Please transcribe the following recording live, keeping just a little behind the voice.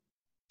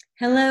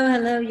Hello,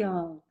 hello,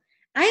 y'all.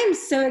 I am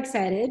so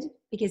excited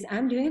because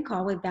I'm doing a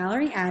call with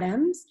Valerie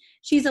Adams.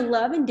 She's a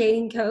love and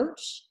dating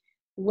coach.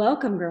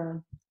 Welcome,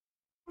 girl.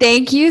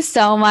 Thank you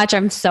so much.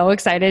 I'm so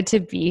excited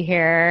to be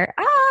here.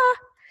 So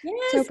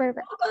Yes,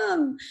 perfect.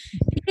 welcome.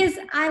 Because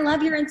I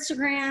love your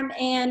Instagram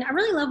and I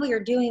really love what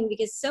you're doing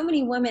because so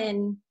many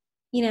women,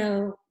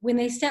 when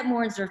they step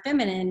more into their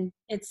feminine,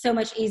 it's so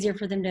much easier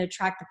for them to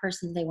attract the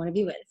person they want to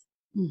be with.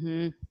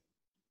 hmm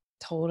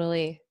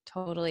Totally.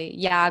 Totally.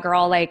 Yeah,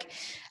 girl. Like,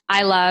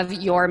 I love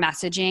your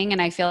messaging,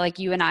 and I feel like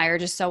you and I are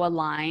just so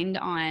aligned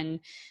on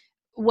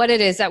what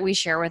it is that we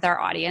share with our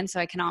audience. So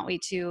I cannot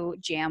wait to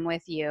jam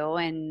with you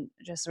and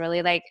just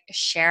really like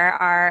share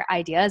our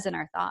ideas and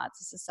our thoughts.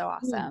 This is so Mm,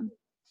 awesome.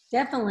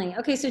 definitely.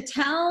 Okay, so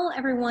tell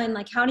everyone,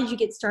 like, how did you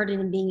get started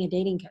in being a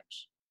dating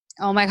coach?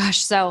 Oh my gosh.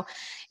 So,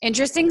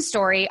 interesting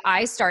story.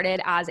 I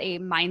started as a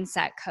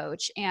mindset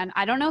coach, and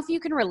I don't know if you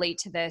can relate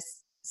to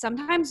this.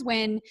 Sometimes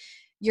when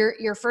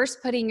you're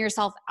first putting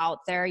yourself out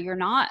there, you're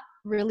not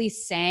really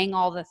saying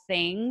all the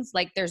things.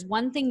 Like there's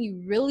one thing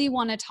you really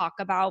want to talk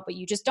about, but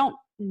you just don't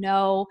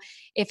know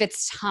if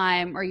it's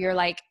time, or you're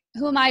like,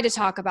 who am I to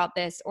talk about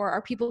this, or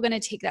are people going to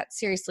take that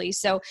seriously?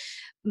 So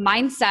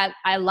mindset,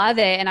 I love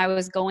it, and I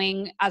was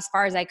going as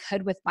far as I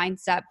could with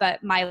mindset,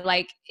 but my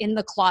like in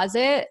the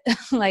closet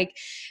like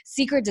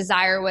secret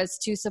desire was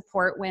to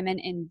support women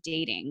in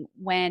dating.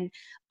 When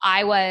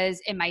I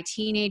was in my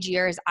teenage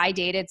years, I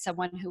dated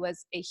someone who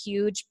was a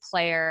huge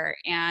player,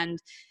 and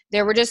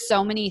there were just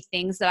so many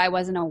things that I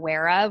wasn't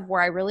aware of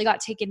where I really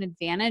got taken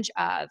advantage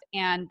of.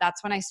 And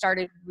that's when I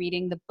started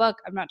reading the book.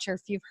 I'm not sure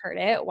if you've heard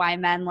it, Why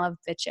Men Love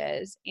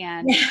Bitches.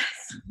 And Yes.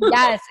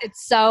 yes,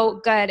 it's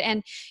so good.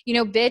 And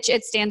bitch,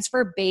 it stands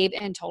for babe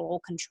in total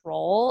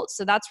control.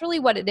 So that's really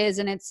what it is.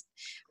 And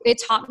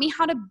it taught me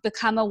how to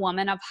become a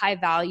woman of high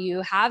value,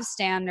 have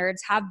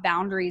standards, have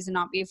boundaries, and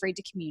not be afraid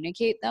to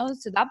communicate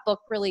those. So that book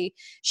really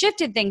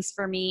shifted things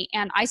for me.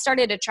 And I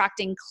started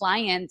attracting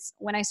clients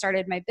when I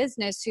started my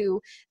business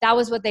who that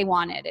was what they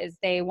wanted, is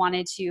they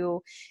wanted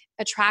to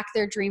attract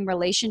their dream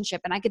relationship.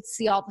 And I could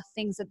see all the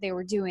things that they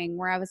were doing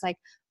where I was like,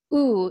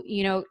 ooh,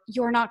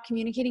 you're not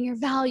communicating your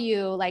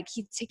value. Like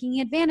he's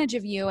taking advantage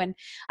of you. And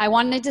I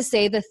wanted to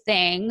say the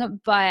thing,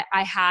 but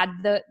I had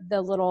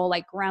the little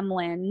like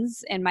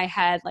gremlins in my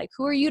head, like,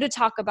 who are you to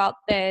talk about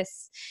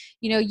this?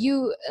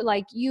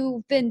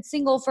 You've been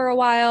single for a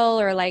while,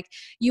 or like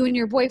you and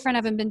your boyfriend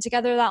haven't been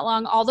together that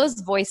long, all those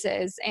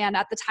voices. And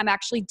at the time I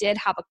actually did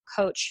have a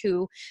coach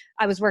who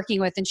I was working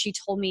with, and she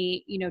told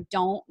me,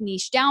 don't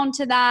niche down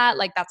to that.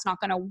 Like that's not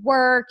going to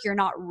work. You're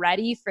not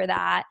ready for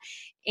that.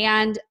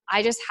 And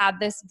I just had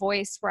this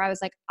voice where I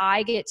was like,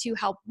 I get to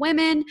help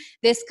women.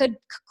 This could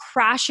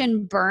crash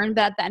and burn,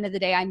 but at the end of the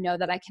day, I know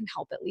that I can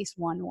help at least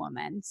one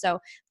woman. So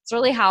it's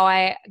really how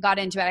I got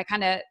into it. I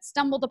kind of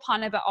stumbled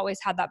upon it, but always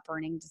had that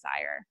burning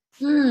desire.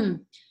 Mm.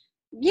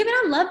 Yeah, but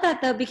I love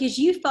that though, because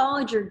you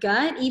followed your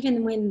gut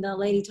even when the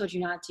lady told you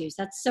not to.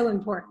 So that's so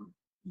important.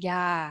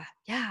 Yeah.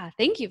 Yeah.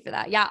 Thank you for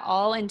that. Yeah.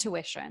 All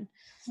intuition.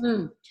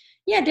 Mm.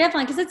 Yeah,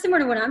 definitely. Because it's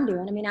similar to what I'm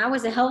doing. I mean, I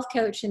was a health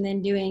coach and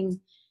then doing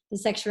the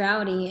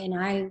sexuality, and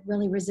I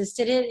really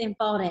resisted it and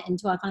fought it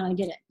until I finally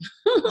did it.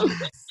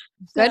 Yes.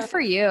 Good So, for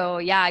you.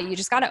 Yeah, you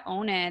just got to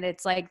own it.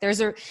 It's like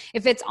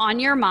if it's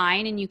on your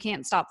mind and you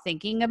can't stop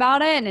thinking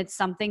about it, and it's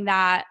something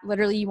that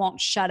literally you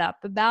won't shut up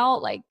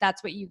about, like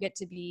that's what you get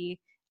to be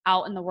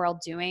out in the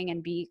world doing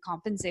and be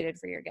compensated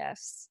for your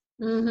gifts.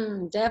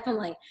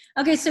 definitely.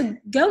 Okay, so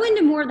go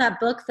into more of that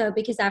book though,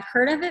 because I've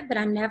heard of it, but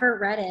I never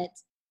read it.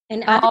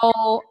 And I think,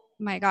 Oh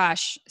my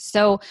gosh.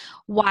 So,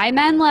 Why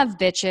Men Love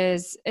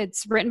Bitches,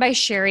 it's written by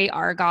Sherry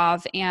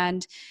Argov,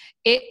 and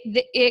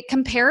it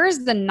compares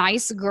the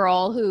nice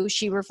girl who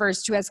she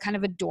refers to as kind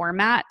of a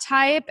doormat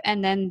type,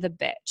 and then the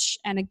bitch.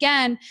 And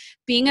again,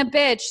 being a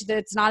bitch,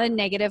 that's not a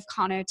negative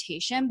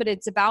connotation, but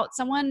it's about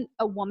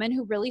a woman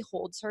who really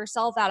holds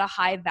herself at a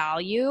high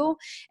value,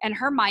 and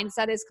her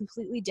mindset is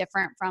completely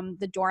different from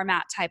the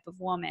doormat type of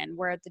woman,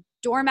 where the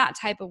doormat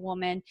type of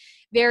woman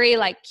very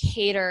like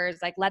caters,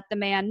 like let the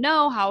man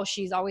know how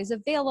she's always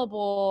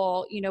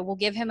available, will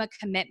give him a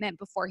commitment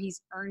before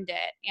he's earned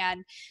it.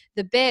 And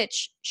the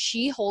bitch,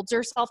 she holds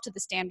herself to the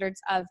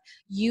standards of,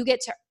 you get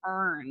to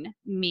earn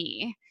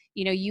me.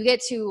 You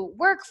get to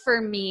work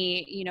for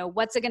me.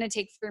 What's it going to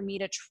take for me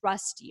to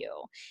trust you?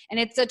 And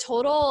it's a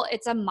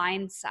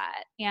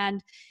mindset.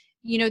 And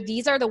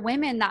these are the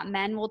women that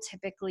men will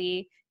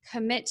typically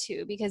commit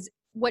to, because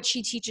what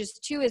she teaches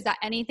too is that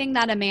anything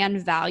that a man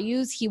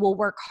values, he will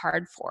work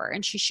hard for.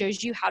 And she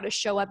shows you how to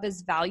show up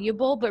as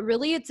valuable, but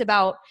really it's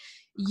about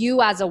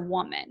you as a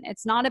woman.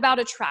 It's not about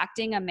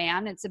attracting a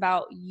man. It's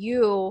about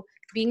you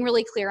being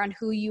really clear on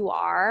who you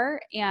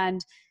are,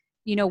 and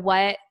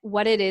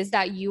what it is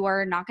that you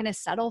are not going to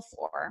settle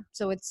for.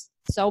 So it's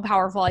so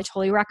powerful. I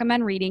totally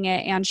recommend reading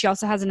it. And she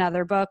also has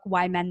another book,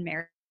 Why Men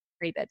Marry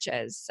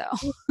Bitches. So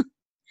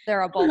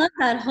they're I both love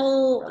I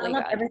really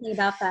love good. everything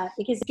about that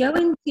because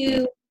going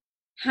to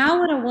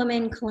how would a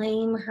woman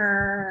claim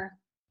her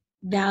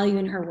value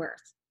and her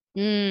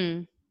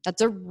worth?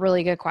 That's a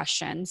really good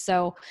question.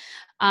 So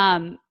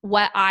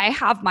What I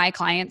have my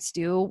clients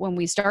do when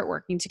we start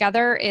working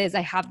together is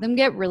I have them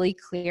get really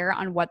clear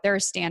on what their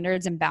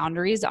standards and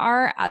boundaries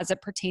are as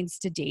it pertains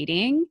to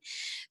dating.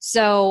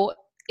 So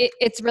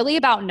it's really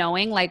about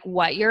knowing like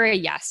what you're a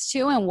yes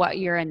to and what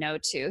you're a no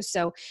to.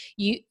 So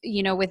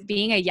with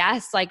being a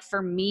yes, like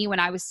for me, when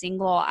I was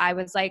single, I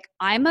was like,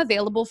 I'm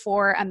available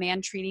for a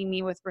man treating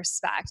me with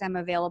respect. I'm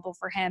available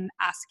for him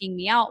asking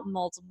me out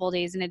multiple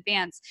days in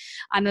advance.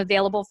 I'm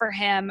available for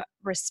him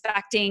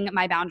respecting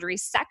my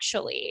boundaries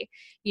sexually.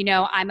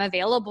 I'm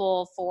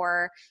available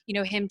for,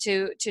 him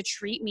to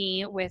treat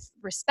me with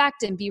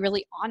respect and be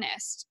really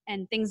honest.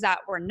 And things that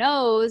were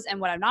no's and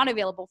what I'm not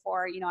available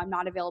for, I'm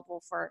not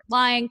available for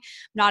lying. I'm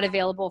not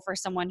available for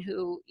someone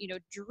who,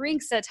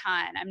 drinks a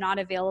ton. I'm not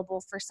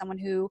available for someone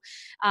who,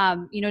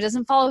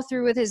 doesn't follow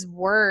through with his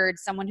word,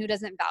 someone who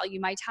doesn't value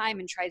my time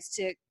and tries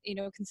to,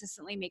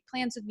 consistently make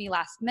plans with me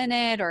last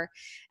minute or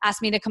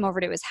ask me to come over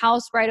to his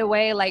house right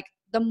away. Like,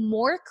 the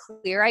more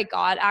clear I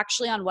got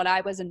actually on what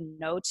I was a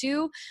no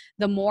to,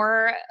 the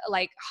more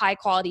like high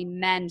quality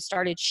men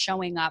started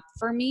showing up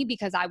for me,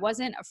 because I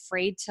wasn't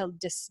afraid to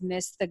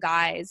dismiss the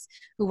guys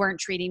who weren't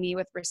treating me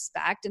with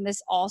respect. And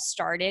this all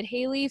started,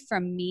 Haley,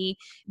 from me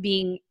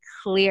being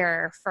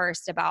clear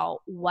first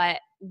about what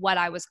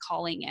I was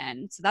calling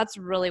in. So that's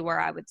really where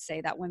I would say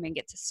that women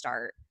get to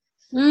start.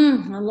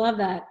 I love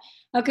that.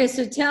 Okay,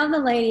 so tell the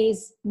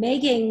ladies,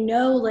 make a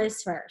no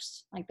list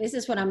first. Like, this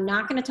is what I'm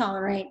not going to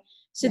tolerate.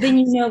 So then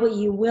you know what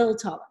you will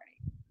tolerate.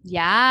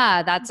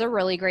 Yeah, that's a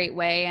really great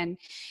way. And,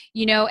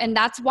 and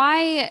that's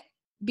why,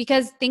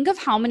 because think of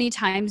how many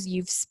times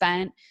you've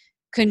spent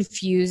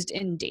confused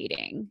in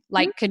dating.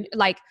 Like,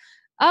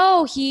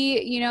 oh,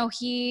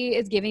 he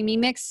is giving me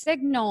mixed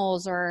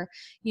signals, or,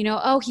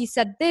 oh, he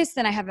said this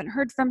and I haven't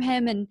heard from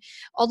him. And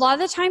a lot of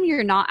the time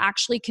you're not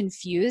actually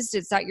confused.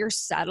 It's that you're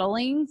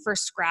settling for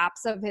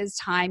scraps of his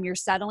time. You're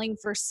settling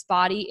for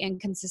spotty,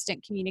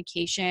 inconsistent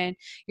communication.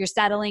 You're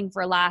settling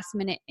for last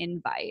minute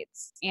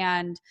invites.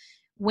 And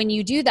when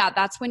you do that,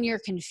 that's when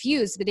you're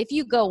confused. But if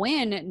you go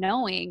in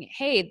knowing,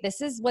 hey, this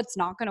is what's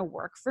not going to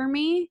work for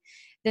me,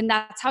 then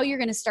that's how you're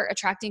going to start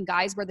attracting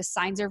guys where the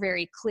signs are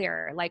very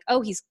clear. Like, oh,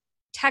 he's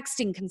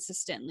texting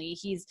consistently.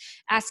 He's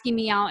asking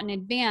me out in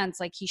advance.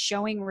 Like, he's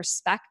showing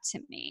respect to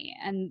me.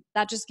 And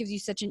that just gives you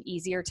such an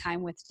easier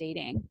time with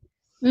dating.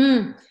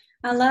 I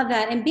love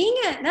that. And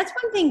that's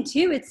one thing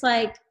too. It's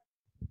like,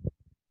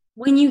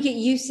 when you get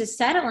used to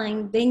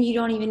settling, then you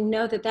don't even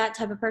know that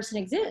type of person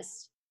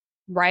exists.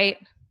 Right.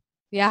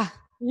 Yeah.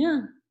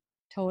 Yeah.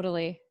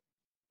 Totally.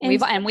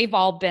 We've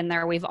all been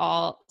there. We've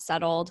all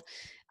settled.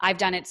 I've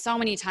done it so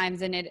many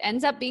times, and it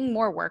ends up being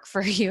more work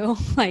for you.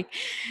 Like,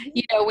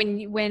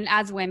 when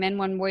as women,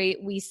 when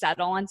we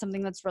settle on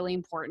something that's really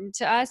important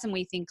to us and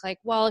we think like,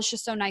 well, it's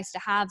just so nice to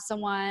have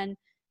someone,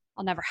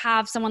 I'll never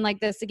have someone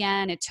like this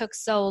again. It took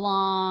so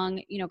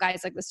long.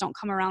 Guys like this don't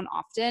come around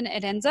often.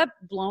 It ends up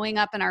blowing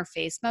up in our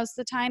face most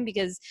of the time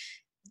because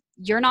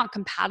you're not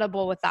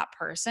compatible with that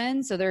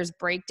person. So there's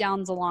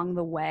breakdowns along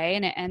the way,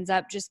 and it ends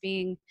up just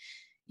being,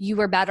 you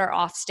were better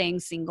off staying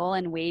single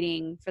and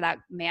waiting for that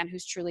man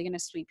who's truly going to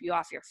sweep you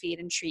off your feet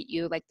and treat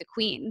you like the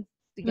queen,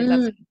 because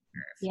that's what you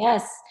deserve.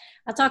 Yes.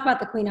 I'll talk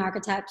about the queen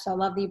archetype. So I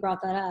love that you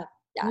brought that up.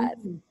 Yes.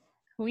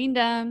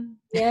 Queendom.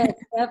 Yes,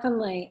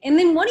 definitely. And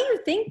then what do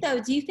you think though?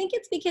 Do you think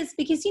it's because,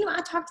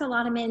 I talk to a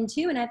lot of men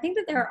too, and I think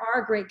that there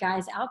are great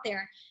guys out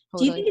there. Totally.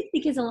 Do you think it's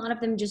because a lot of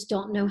them just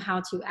don't know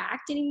how to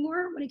act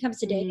anymore when it comes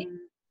to dating?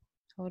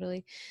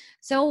 Totally.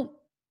 So,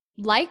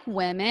 like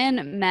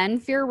women, men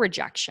fear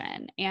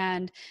rejection.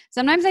 And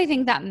sometimes I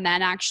think that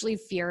men actually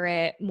fear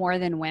it more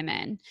than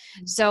women.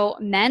 So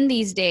men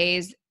these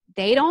days,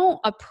 they don't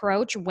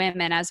approach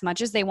women as much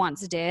as they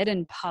once did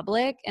in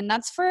public. And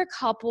that's for a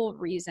couple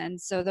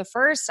reasons. So the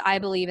first, I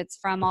believe it's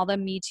from all the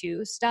Me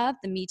Too stuff,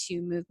 the Me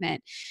Too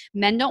movement.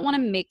 Men don't want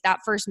to make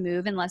that first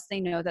move unless they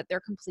know that they're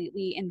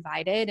completely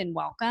invited and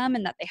welcome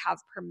and that they have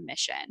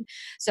permission.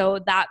 So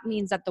that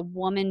means that the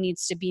woman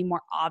needs to be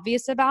more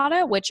obvious about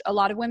it, which a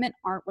lot of women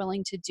aren't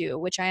willing to do,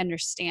 which I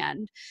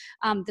understand.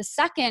 The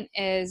second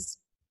is,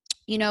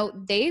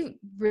 they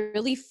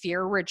really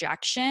fear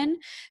rejection.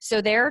 So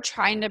they're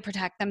trying to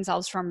protect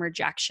themselves from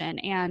rejection.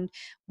 And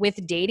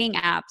with dating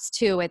apps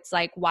too, it's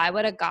like, why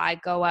would a guy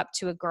go up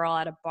to a girl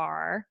at a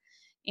bar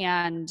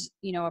and,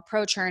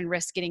 approach her and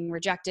risk getting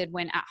rejected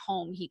when at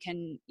home he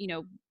can,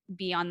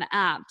 be on the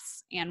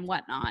apps and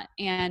whatnot.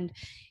 And,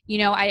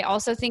 I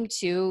also think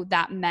too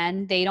that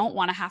men, they don't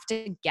want to have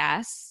to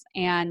guess,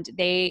 and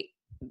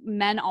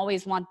men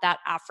always want that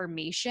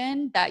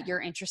affirmation that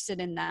you're interested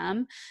in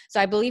them.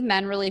 So I believe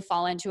men really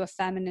fall into a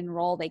feminine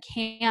role. They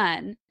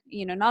can,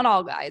 not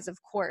all guys, of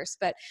course,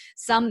 but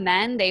some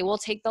men, they will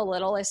take the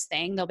littlest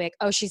thing. They'll be like,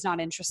 oh, she's not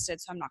interested,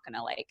 so I'm not going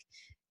to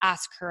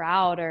ask her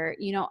out. Or,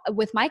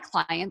 with my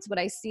clients, what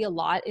I see a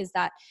lot is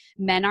that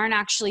men aren't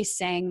actually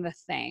saying the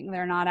thing.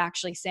 They're not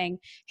actually saying,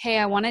 hey,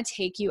 I want to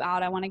take you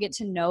out. I want to get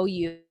to know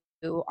you.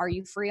 Are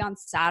you free on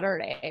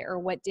Saturday? Or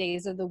what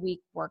days of the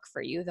week work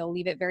for you? They'll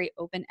leave it very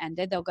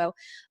open-ended. They'll go,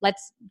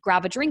 let's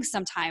grab a drink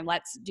sometime.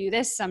 Let's do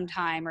this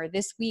sometime or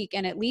this week.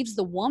 And it leaves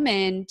the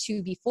woman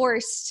to be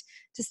forced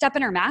to step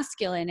in her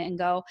masculine and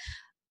go,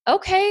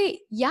 okay,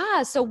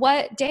 yeah, so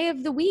what day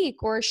of the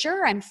week? Or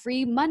sure, I'm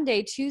free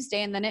Monday,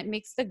 Tuesday. And then it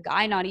makes the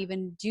guy not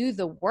even do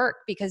the work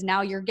because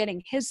now you're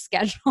getting his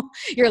schedule.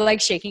 You're like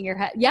shaking your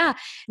head. Yeah,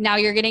 now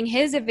you're getting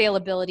his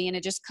availability. And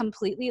it just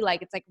completely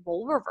like, it's like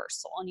role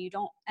reversal and you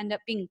don't end up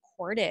being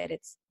courted.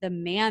 It's the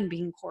man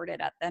being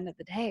courted at the end of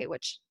the day,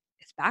 which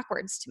is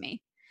backwards to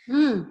me.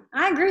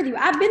 I agree with you.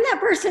 I've been that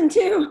person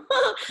too.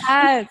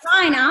 Yes.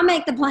 Fine, I'll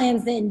make the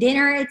plans then.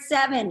 Dinner at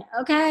 7.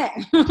 Okay.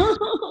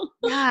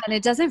 Yeah, and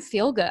it doesn't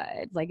feel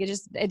good. Like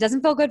it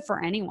doesn't feel good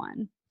for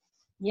anyone.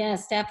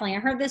 Yes, definitely. I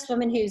heard this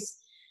woman who's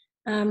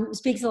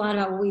speaks a lot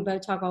about what we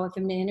both talk about with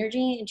feminine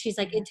energy, and she's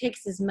like, it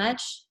takes as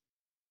much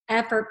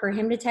effort for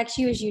him to text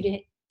you as you to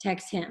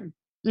text him.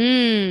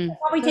 It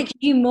probably takes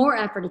you more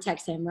effort to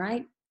text him,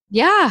 right?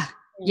 Yeah.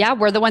 Yeah,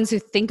 we're the ones who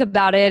think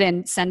about it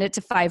and send it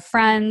to 5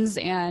 friends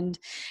and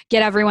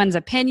get everyone's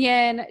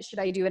opinion. Should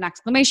I do an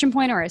exclamation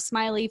point or a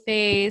smiley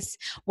face?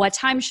 What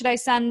time should I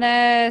send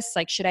this?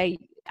 Like, should I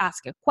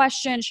ask a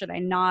question? Should I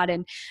not?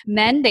 And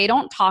men, they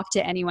don't talk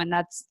to anyone.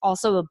 That's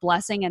also a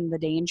blessing, and the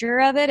danger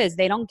of it is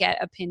they don't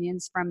get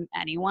opinions from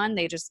anyone.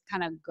 They just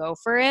kind of go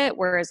for it.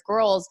 Whereas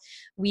girls,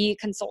 we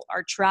consult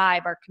our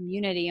tribe, our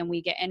community, and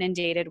we get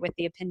inundated with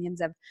the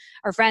opinions of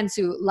our friends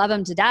who love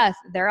them to death.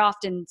 They're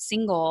often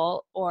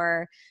single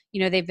or,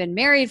 you know, they've been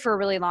married for a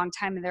really long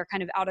time and they're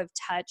kind of out of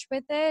touch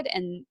with it.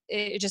 And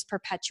it just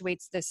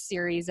perpetuates this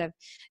series of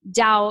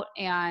doubt.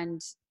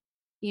 And,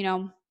 you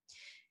know,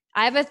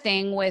 I have a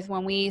thing with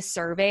when we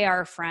survey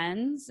our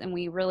friends and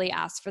we really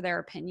ask for their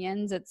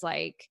opinions, it's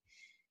like,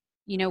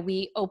 you know,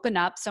 we open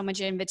up so much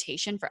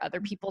invitation for other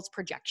people's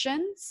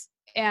projections.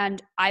 And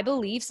I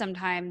believe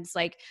sometimes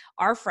like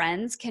our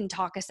friends can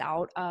talk us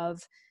out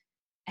of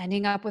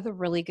ending up with a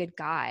really good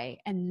guy,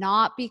 and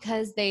not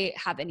because they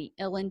have any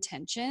ill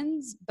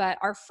intentions, but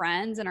our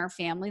friends and our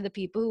family, the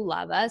people who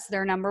love us,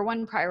 their number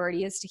one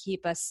priority is to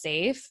keep us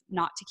safe,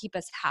 not to keep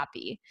us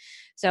happy.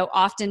 So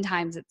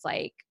oftentimes it's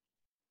like,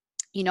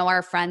 you know,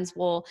 our friends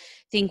will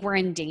think we're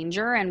in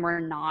danger and we're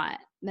not,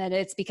 that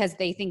it's because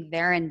they think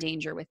they're in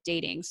danger with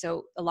dating.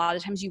 So a lot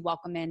of times you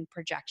welcome in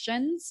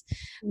projections.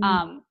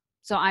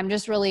 So I'm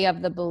just really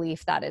of the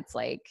belief that it's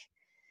like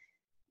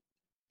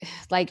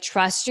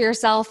trust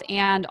yourself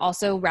and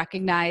also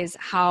recognize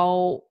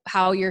how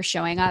you're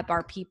showing up.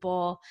 Are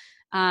people,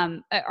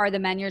 are the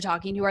men you're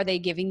talking to, are they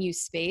giving you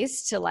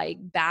space to like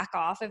back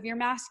off of your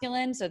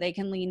masculine so they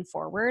can lean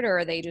forward, or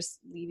are they just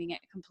leaving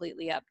it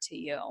completely up to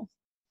you?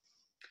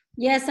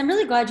 Yes, I'm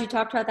really glad you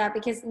talked about that,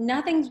 because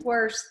nothing's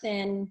worse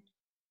than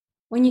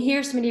when you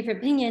hear so many different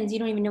opinions, you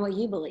don't even know what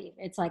you believe.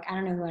 It's like, I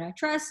don't know who I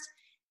trust.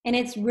 And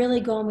it's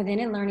really going within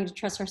and learning to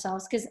trust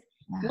ourselves, because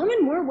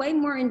women, we're way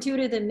more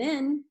intuitive than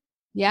men.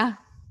 Yeah,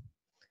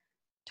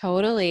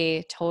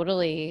 totally.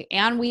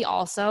 And we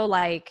also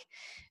like,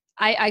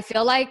 I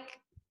feel like,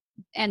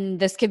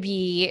 and this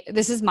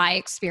is my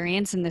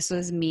experience and this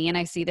was me, and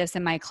I see this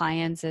in my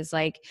clients, is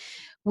like,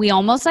 we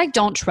almost like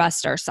don't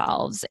trust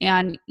ourselves.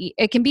 And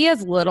it can be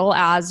as little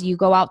as you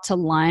go out to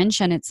lunch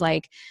and it's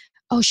like,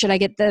 oh, should I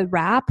get the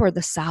wrap or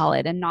the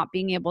salad? And not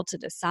being able to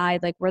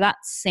decide. Like, we're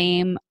that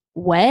same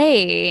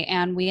way.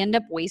 And we end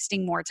up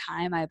wasting more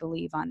time, I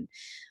believe,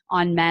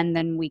 on men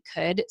than we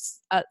could,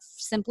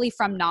 simply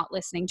from not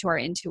listening to our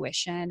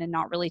intuition and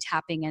not really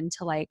tapping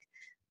into like,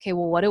 okay,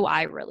 well, what do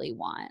I really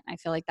want? I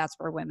feel like that's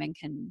where women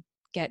can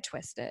get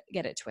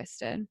it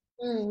twisted.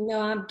 No,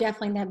 I've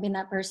definitely not been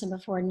that person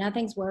before.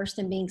 Nothing's worse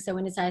than being so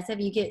indecisive.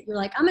 You're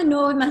like, I'm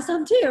annoyed with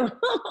myself too.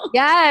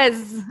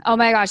 Yes. Oh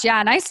my gosh. Yeah.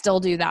 And I still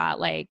do that.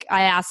 Like,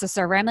 I ask the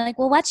server, I'm like,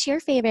 well, what's your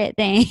favorite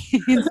thing?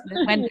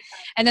 and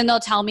then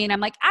they'll tell me and I'm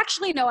like,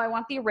 actually, no, I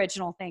want the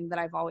original thing that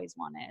I've always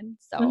wanted.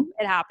 So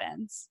It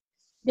happens.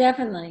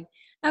 Definitely.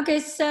 Okay.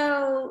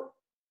 So,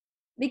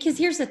 because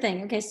here's the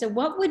thing. Okay. So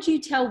what would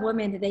you tell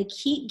women that they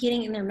keep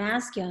getting in their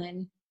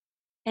masculine?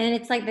 And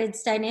it's like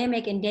this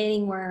dynamic in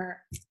dating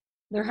where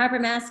they're hyper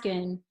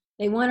masculine,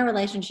 they want a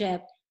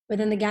relationship, but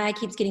then the guy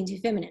keeps getting too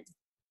feminine.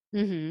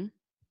 Mm-hmm.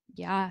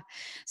 Yeah.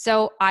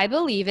 So I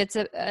believe it's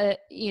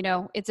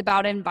it's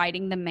about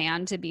inviting the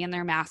man to be in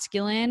their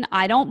masculine.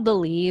 I don't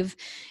believe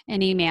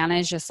any man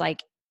is just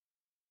like,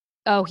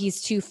 oh,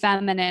 he's too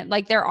feminine.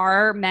 Like, there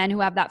are men who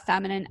have that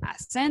feminine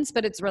essence,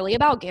 but it's really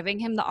about giving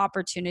him the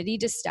opportunity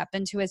to step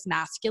into his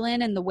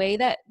masculine. And the way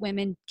that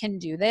women can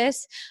do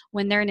this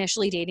when they're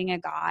initially dating a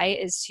guy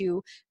is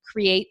to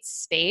create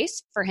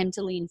space for him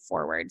to lean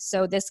forward.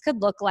 So this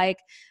could look like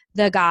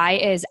the guy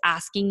is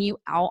asking you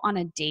out on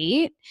a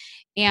date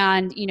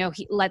and,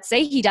 let's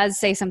say he does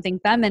say something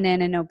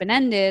feminine and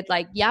open-ended,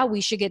 like, yeah,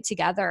 we should get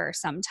together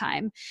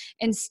sometime.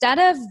 Instead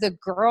of the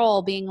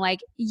girl being like,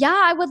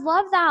 yeah, I would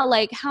love that.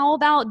 Like, how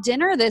about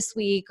dinner this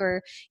week?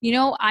 Or,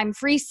 I'm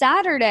free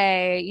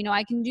Saturday,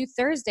 I can do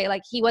Thursday.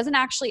 Like, he wasn't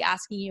actually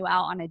asking you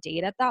out on a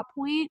date at that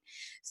point.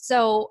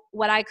 So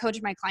what I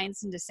coach my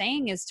clients into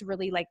saying is to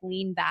really like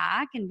lean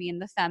back and be in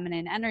the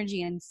feminine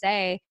energy and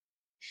say,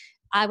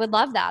 I would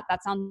love that.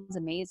 That sounds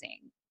amazing.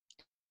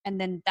 And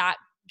then that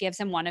gives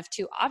him one of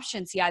two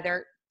options. He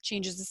either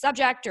changes the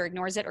subject or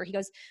ignores it, or he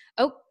goes,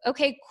 oh,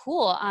 okay,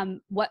 cool.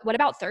 What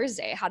about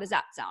Thursday? How does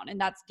that sound? And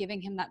that's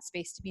giving him that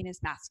space to be in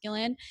his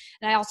masculine.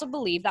 And I also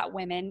believe that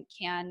women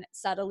can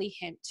subtly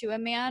hint to a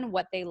man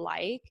what they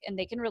like, and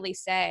they can really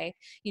say,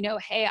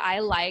 hey, I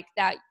like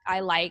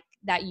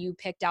that you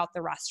picked out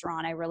the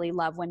restaurant. I really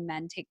love when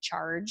men take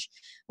charge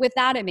with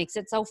that. It makes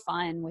it so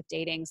fun with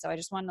dating. So I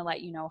just wanted to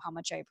let you know how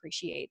much I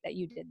appreciate that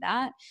you did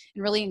that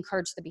and really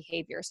encourage the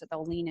behavior so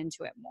they'll lean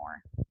into it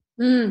more.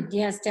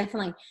 Yes,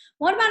 definitely.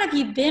 What about if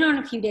you've been on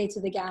a few dates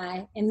with a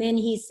guy and then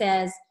he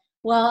says,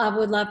 well, I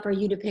would love for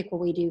you to pick what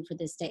we do for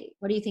this date.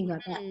 What do you think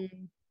about that?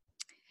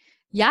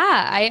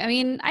 Yeah, I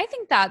mean, I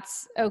think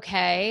that's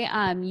okay.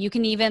 You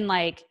can even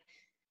like,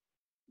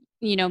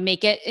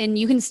 make it, and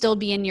you can still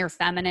be in your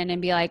feminine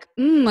and be like,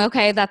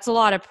 okay, that's a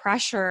lot of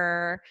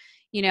pressure,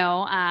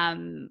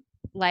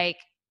 like,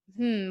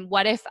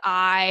 what if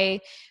I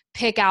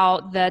pick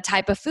out the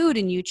type of food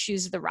and you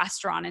choose the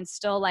restaurant, and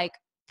still like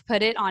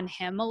put it on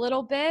him a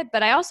little bit.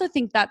 But I also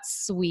think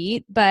that's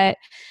sweet, but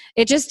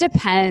it just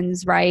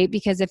depends, right?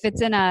 Because if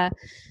it's in a,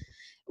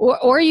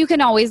 or you can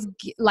always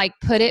like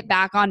put it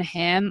back on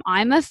him.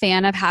 I'm a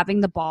fan of having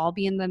the ball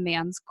be in the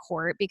man's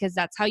court, because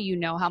that's how you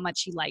know how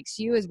much he likes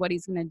you, is what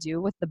he's going to do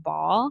with the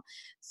ball.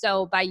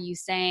 So by you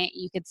saying,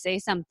 you could say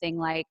something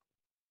like,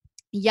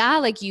 yeah,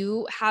 like,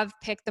 you have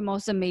picked the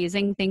most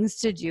amazing things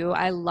to do.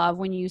 I love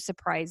when you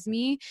surprise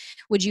me.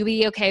 Would you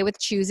be okay with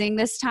choosing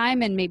this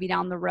time? And maybe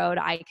down the road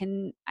I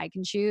can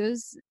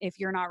choose if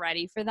you're not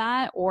ready for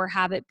that, or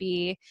have it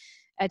be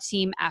a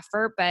team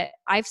effort. But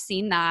I've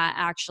seen that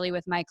actually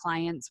with my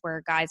clients,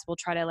 where guys will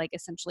try to like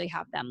essentially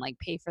have them like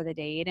pay for the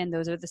date. And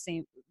those are the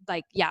same,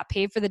 like, yeah,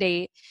 pay for the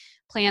date,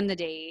 plan the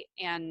date.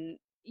 And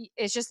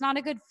it's just not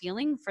a good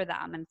feeling for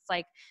them. And it's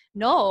like,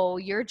 no,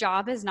 your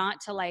job is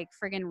not to like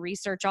friggin'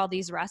 research all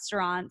these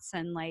restaurants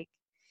and like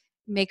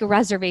make a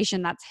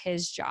reservation. That's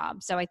his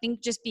job. So I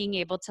think just being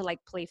able to like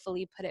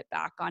playfully put it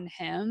back on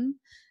him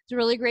is a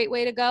really great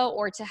way to go,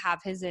 or to have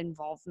his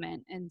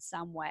involvement in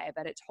some way.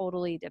 But it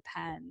totally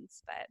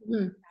depends. But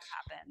that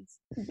happens.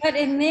 But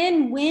and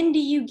then when do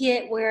you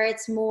get where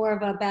it's more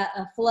of about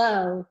a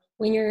flow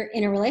when you're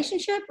in a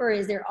relationship, or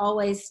is there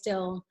always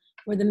still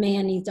where the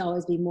man needs to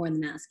always be more than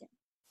the masculine?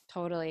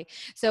 Totally.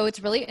 So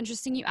it's really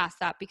interesting you asked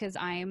that, because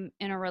I'm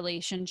in a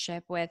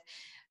relationship with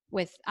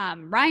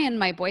Ryan,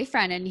 my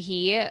boyfriend, and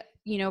he,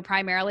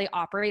 primarily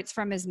operates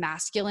from his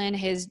masculine.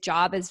 His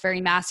job is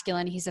very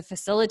masculine. He's a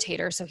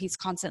facilitator. So he's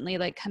constantly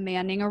like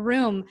commanding a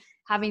room,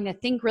 having to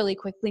think really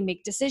quickly,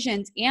 make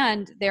decisions.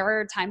 And there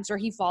are times where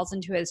he falls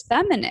into his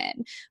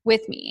feminine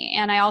with me.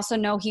 And I also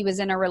know he was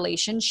in a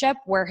relationship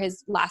where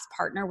his last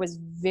partner was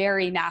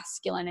very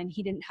masculine, and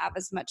he didn't have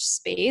as much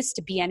space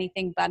to be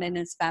anything but in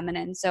his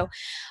feminine. So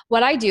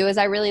what I do is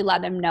I really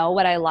let him know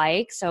what I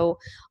like. So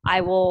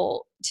I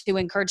will, to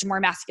encourage more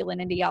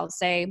masculinity, I'll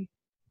say,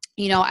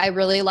 I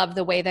really love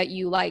the way that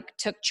you like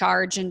took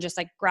charge and just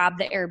like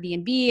grabbed the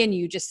Airbnb and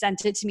you just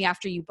sent it to me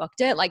after you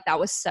booked it. Like, that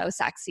was so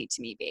sexy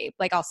to me, babe.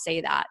 Like, I'll say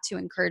that to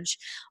encourage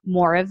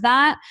more of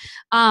that.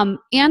 And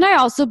I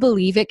also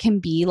believe it can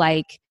be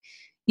like,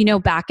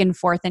 back and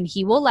forth, and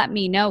he will let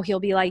me know. He'll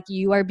be like,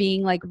 you are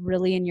being like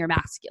really in your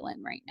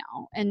masculine right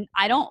now. And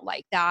I don't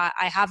like that.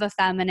 I have a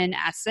feminine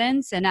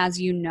essence. And as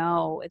you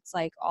know, it's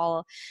like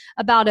all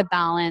about a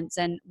balance.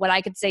 And what I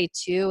could say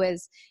too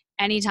is,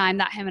 anytime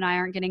that him and I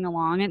aren't getting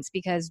along, it's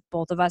because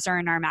both of us are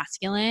in our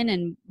masculine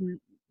and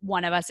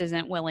one of us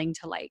isn't willing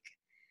to like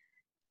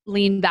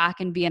lean back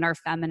and be in our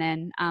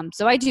feminine.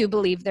 So I do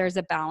believe there's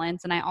a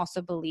balance. And I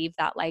also believe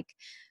that like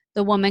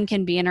the woman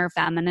can be in her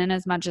feminine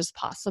as much as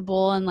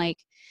possible. And like,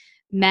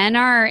 men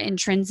are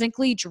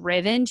intrinsically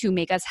driven to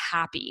make us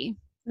happy.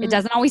 It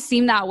doesn't always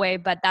seem that way,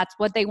 but that's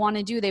what they want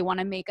to do. They want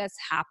to make us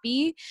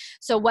happy.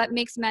 So what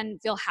makes men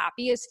feel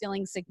happy is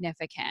feeling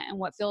significant. And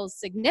what feels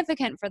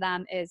significant for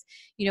them is,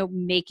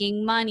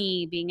 making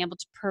money, being able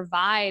to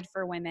provide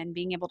for women,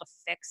 being able to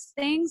fix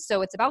things.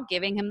 So it's about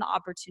giving him the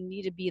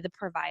opportunity to be the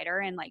provider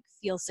and like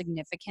feel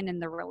significant in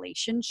the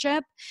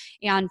relationship,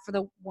 and for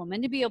the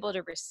woman to be able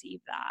to receive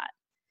that.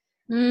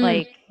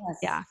 Yes.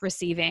 Yeah,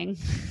 receiving.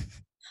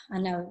 I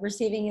know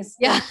receiving is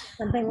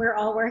something we're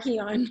all working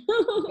on.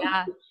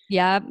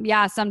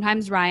 Yeah.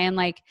 Sometimes Ryan,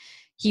 like,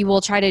 he will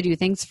try to do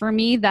things for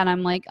me that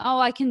I'm like, oh,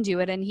 I can do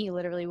it. And he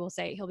literally will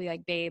say, he'll be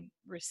like, babe,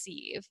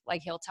 receive.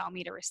 Like, he'll tell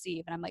me to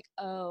receive. And I'm like,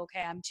 oh, okay,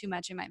 I'm too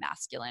much in my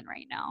masculine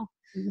right now.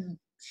 Mm-hmm.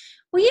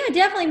 Well, yeah,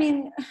 definitely. I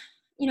mean,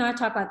 I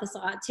talk about this a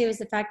lot too, is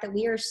the fact that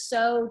we are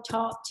so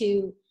taught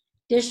to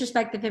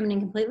disrespect the feminine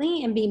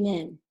completely and be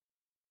men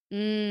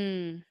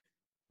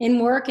in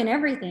work and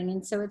everything.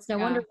 And so it's no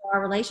wonder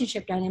our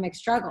relationship dynamics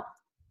struggle.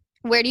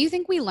 Where do you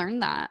think we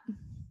learned that?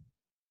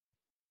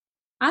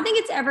 I think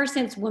it's ever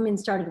since women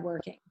started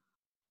working.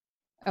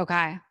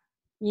 Okay.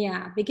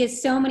 Yeah,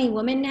 because so many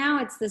women now,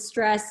 it's the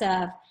stress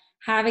of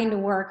having to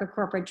work a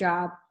corporate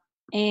job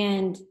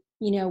and,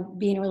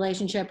 be in a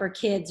relationship or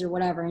kids or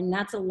whatever. And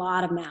that's a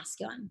lot of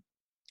masculine.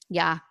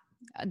 Yeah.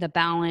 The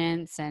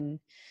balance and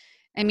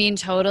I mean,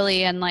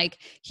 totally. And like,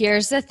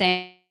 here's the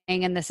thing.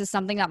 And this is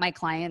something that my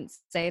clients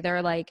say.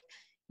 They're like,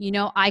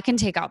 I can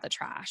take out the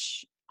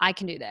trash. I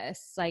can do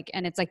this. Like,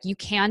 and it's like, you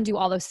can do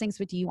all those things,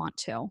 but do you want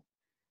to?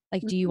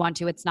 Like, do you want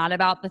to? It's not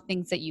about the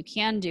things that you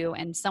can do.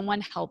 And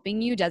someone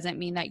helping you doesn't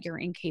mean that you're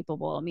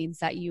incapable. It means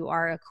that you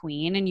are a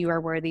queen and you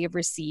are worthy of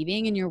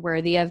receiving and you're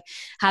worthy of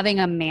having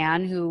a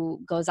man who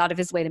goes out of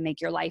his way to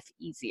make your life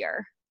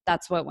easier.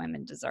 That's what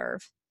women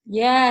deserve.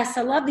 Yes,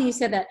 I love that you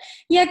said that.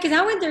 Yeah, because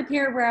I went through a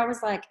period where I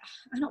was like,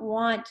 I don't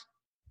want.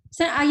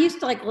 So I used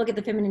to like look at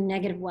the feminine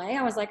negative way.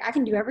 I was like, I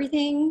can do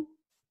everything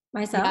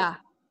myself. Yeah.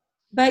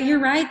 But you're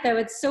right, though.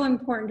 It's so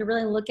important to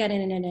really look at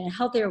it in a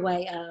healthier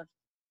way of,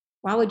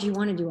 why would you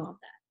want to do all of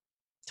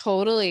that?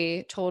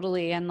 Totally,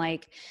 totally. And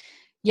like,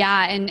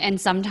 yeah, and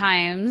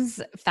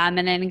sometimes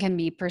feminine can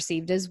be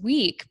perceived as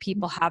weak.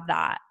 People have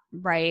that,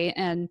 right?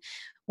 And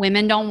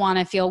women don't want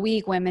to feel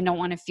weak. Women don't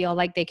want to feel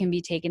like they can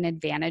be taken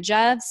advantage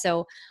of.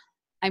 So,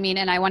 I mean,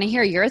 and I want to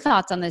hear your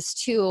thoughts on this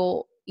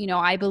too.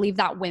 I believe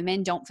that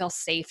women don't feel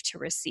safe to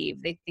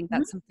receive. They think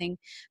that something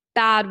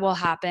bad will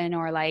happen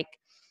or like,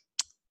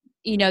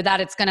 that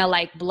it's going to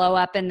like blow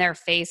up in their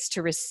face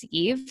to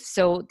receive.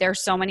 So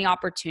there's so many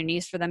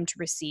opportunities for them to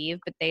receive,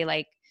 but they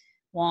like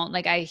won't.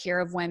 Like I hear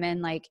of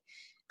women like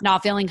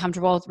not feeling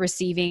comfortable with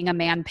receiving a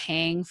man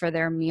paying for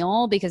their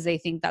meal because they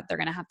think that they're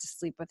going to have to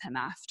sleep with him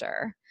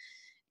after.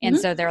 And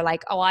so they're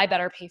like, oh, I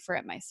better pay for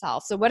it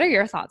myself. So what are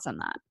your thoughts on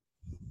that?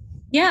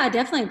 Yeah, I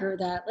definitely agree with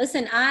that.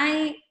 Listen,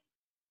 I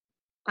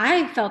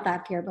felt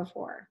that fear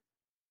before.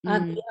 I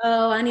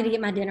need to get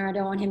my dinner. I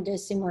don't want him to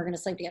assume we're going to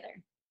sleep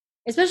together,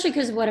 especially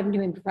because of what I'm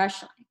doing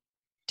professionally.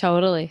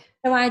 Totally.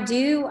 So I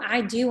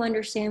do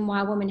understand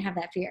why women have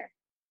that fear.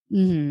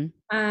 Mm-hmm.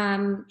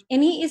 And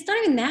it's not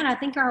even that. I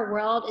think our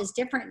world is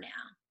different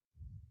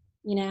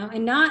now,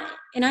 and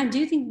I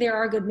do think there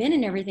are good men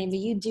and everything, but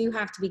you do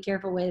have to be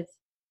careful with,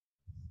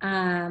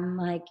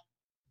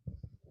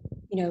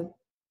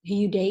 who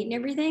you date and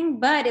everything.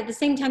 But at the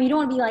same time, you don't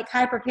want to be like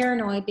hyper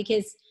paranoid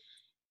because,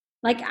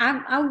 like,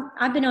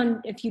 I've been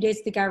on a few dates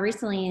with the guy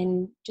recently,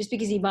 and just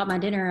because he bought my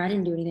dinner, I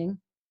didn't do anything.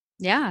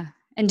 Yeah.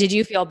 And did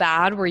you feel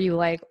bad? Were you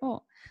like,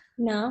 oh?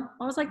 No,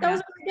 I was like, that was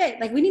a great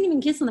date. Like, we didn't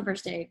even kiss on the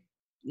first date.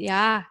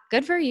 Yeah,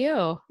 good for you.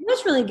 It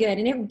was really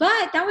good,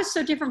 but that was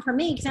so different for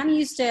me because I'm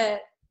used to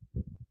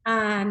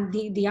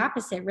the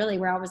opposite, really,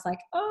 where I was like,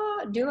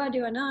 oh, do I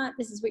not?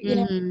 This is what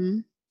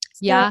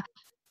So,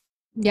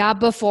 yeah.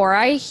 Before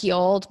I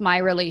healed my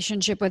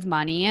relationship with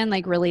money and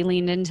like really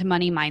leaned into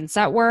money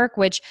mindset work,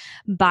 which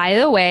by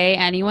the way,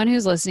 anyone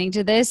who's listening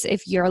to this,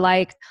 if you're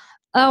like,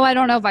 oh, I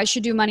don't know if I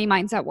should do money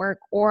mindset work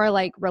or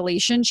like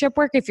relationship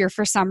work, if you're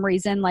for some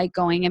reason like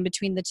going in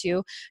between the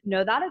two,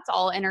 know that it's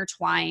all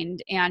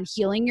intertwined, and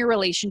healing your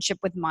relationship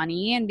with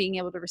money and being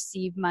able to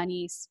receive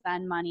money,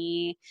 spend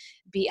money,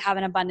 have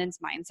an abundance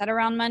mindset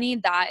around money,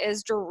 that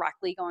is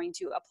directly going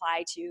to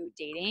apply to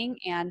dating.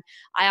 And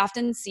I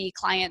often see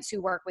clients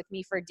who work with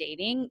me for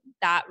dating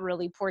that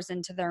really pours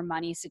into their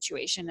money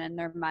situation and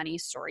their money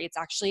story. It's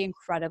actually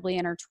incredibly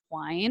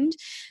intertwined.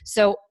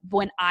 So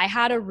when I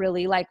had a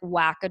really like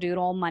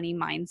wackadoodle money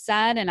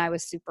mindset and I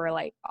was super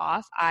like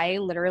off, I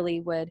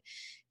literally would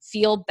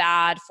feel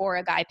bad for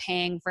a guy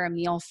paying for a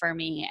meal for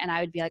me. And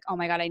I would be like, oh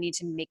my God, I need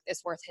to make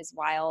this worth his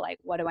while. Like,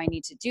 what do I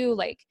need to do?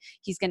 Like,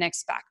 he's going to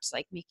expect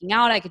like making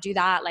out. I could do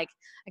that. Like,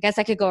 I guess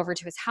I could go over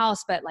to his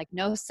house, but like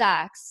no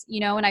sex,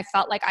 and I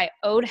felt like I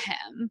owed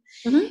him.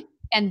 Mm-hmm.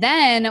 And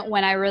then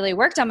when I really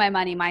worked on my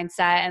money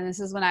mindset, and this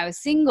is when I was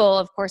single,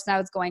 of course, and I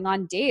was going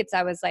on dates,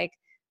 I was like,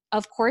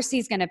 of course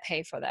he's going to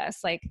pay for this.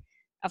 Like,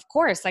 of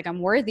course, like I'm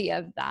worthy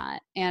of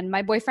that. And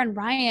my boyfriend,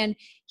 Ryan,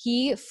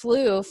 he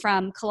flew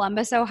from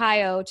Columbus,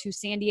 Ohio to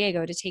San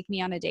Diego to take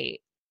me on a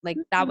date. Like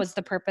that was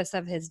the purpose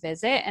of his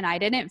visit. And I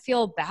didn't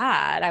feel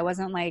bad. I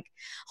wasn't like,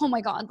 oh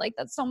my God, like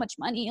that's so much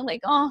money.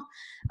 Like, oh,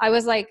 I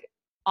was like,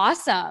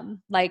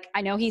 awesome. Like,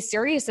 I know he's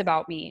serious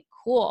about me.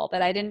 Cool.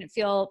 But I didn't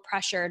feel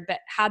pressured. But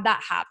had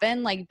that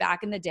happen, like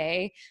back in the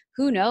day,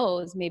 who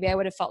knows? Maybe I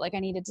would have felt like I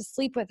needed to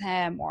sleep with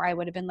him, or I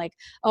would have been like,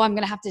 oh, I'm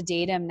going to have to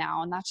date him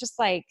now. And that's just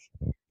like,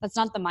 that's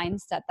not the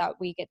mindset that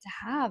we get to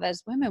have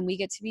as women. We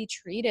get to be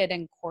treated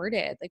and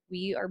courted. Like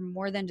we are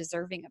more than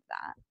deserving of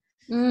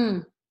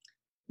that.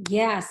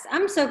 Yes.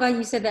 I'm so glad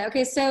you said that.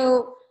 Okay.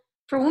 So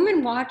for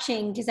women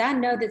watching, because I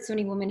know that so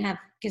many women have,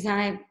 because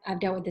I've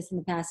dealt with this in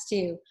the past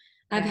too.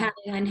 I've had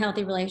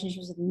unhealthy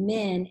relationships with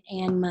men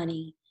and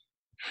money.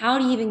 How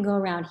do you even go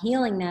around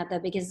healing that though?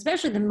 Because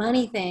especially the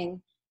money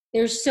thing,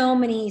 there's so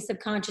many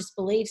subconscious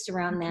beliefs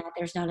around that.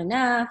 There's not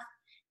enough.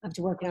 I have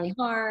to work really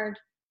hard.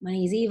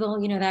 Money is evil,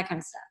 that kind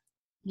of stuff.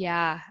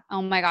 Yeah.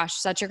 Oh my gosh,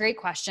 such a great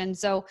question.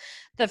 So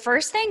the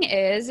first thing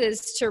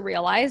is to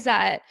realize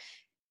that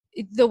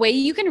the way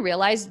you can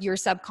realize your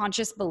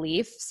subconscious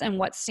beliefs and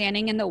what's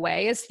standing in the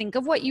way is think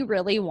of what you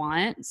really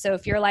want. So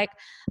if you're like,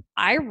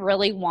 I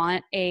really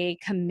want a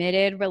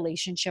committed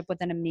relationship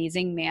with an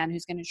amazing man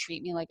who's going to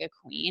treat me like a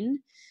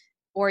queen,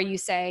 or you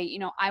say,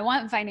 I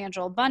want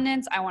financial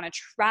abundance. I want to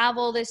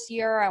travel this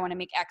year. I want to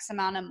make X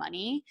amount of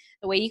money.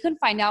 The way you can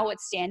find out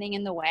what's standing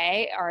in the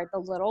way are the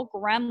little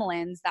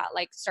gremlins that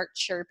like start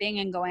chirping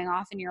and going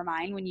off in your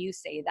mind when you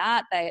say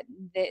that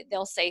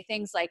they'll say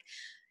things like,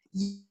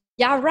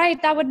 yeah,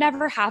 right, that would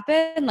never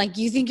happen. Like,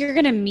 you think you're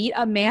going to meet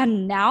a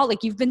man now? Like,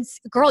 you've been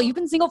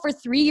single for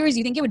 3 years.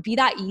 You think it would be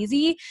that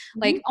easy?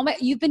 Like, oh my,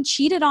 you've been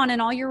cheated on in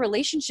all your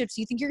relationships.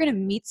 You think you're going to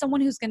meet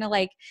someone who's going to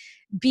like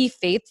be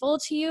faithful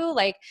to you?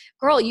 Like,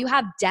 girl, you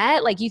have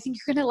debt. Like, you think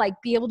you're going to like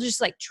be able to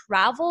just like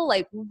travel?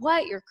 Like,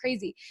 what? You're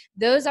crazy.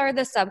 Those are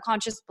the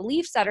subconscious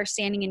beliefs that are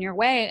standing in your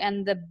way.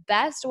 And the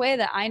best way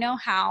that I know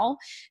how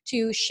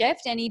to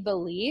shift any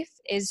belief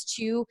is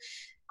to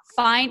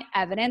find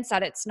evidence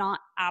that it's not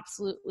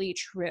absolutely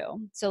true.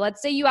 So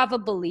let's say you have a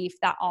belief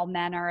that all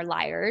men are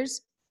liars,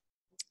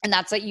 and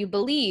that's what you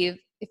believe.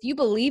 If you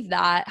believe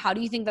that, how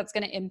do you think that's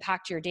going to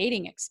impact your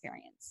dating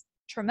experience?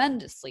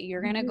 Tremendously.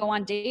 You're going to go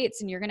on dates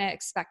and you're going to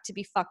expect to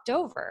be fucked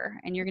over,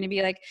 and you're going to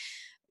be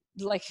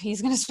like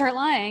he's going to start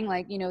lying,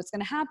 like, it's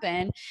going to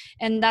happen.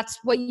 And that's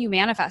what you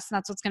manifest, and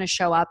that's what's going to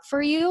show up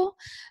for you.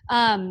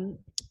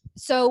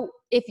 So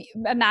if you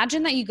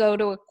imagine that you go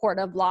to a court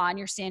of law and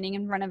you're standing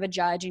in front of a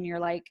judge and you're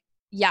like,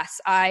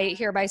 yes, I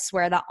hereby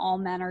swear that all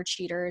men are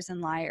cheaters and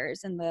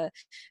liars. And the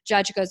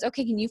judge goes,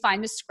 okay, can you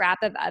find a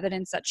scrap of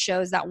evidence that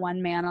shows that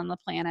one man on the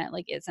planet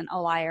like isn't a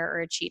liar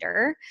or a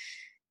cheater?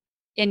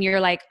 And you're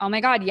like, oh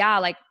my God, yeah,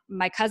 like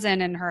my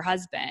cousin and her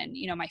husband,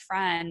 my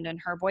friend and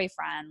her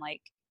boyfriend,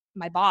 like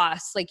my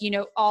boss, like,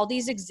 all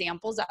these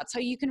examples. That's how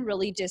you can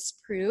really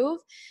disprove.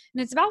 And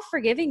it's about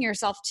forgiving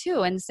yourself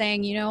too, and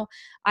saying,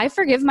 I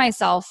forgive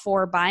myself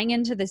for buying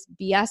into this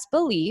BS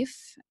belief.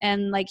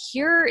 And like,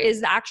 here is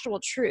the actual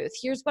truth.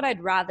 Here's what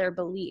I'd rather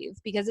believe,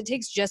 because it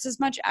takes just as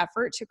much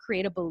effort to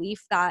create a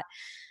belief that,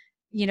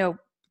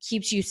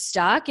 keeps you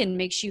stuck and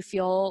makes you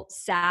feel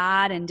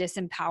sad and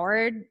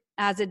disempowered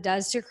as it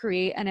does to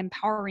create an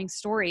empowering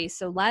story.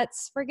 So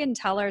let's friggin'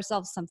 tell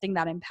ourselves something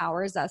that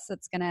empowers us,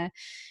 that's going to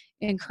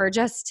encourage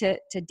us to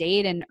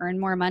date and earn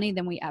more money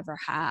than we ever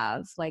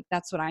have. Like,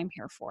 that's what I'm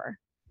here for.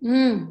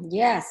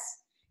 Yes.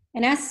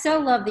 And I so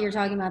love that you're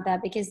talking about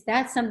that, because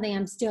that's something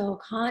I'm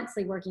still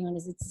constantly working on.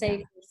 Is it's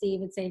safe to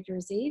receive? It's safe to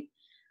receive.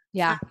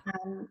 Yeah.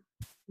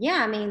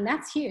 Yeah. I mean,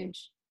 that's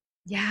huge.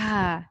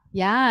 Yeah.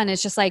 Yeah. And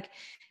it's just like,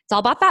 it's all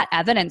about that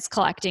evidence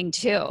collecting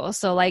too.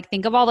 So like,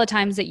 think of all the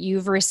times that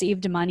you've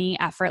received money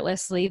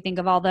effortlessly. Think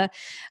of all the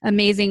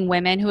amazing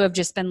women who have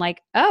just been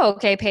like, oh,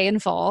 okay, pay in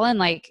full, and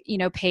like,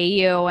 pay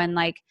you, and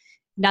like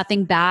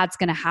nothing bad's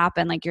going to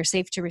happen. Like, you're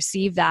safe to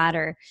receive that.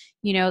 Or,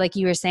 like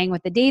you were saying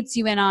with the dates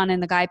you went on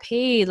and the guy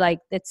paid, like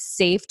it's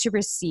safe to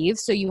receive.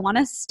 So you want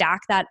to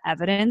stack that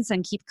evidence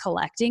and keep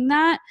collecting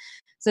that.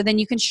 So then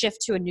you can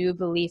shift to a new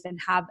belief and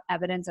have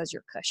evidence as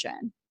your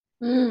cushion.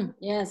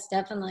 Yes,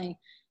 definitely.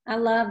 I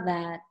love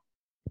that.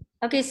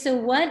 Okay, so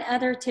what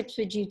other tips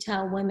would you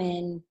tell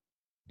women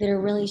that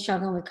are really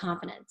struggling with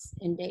confidence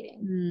in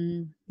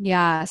dating?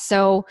 Yeah.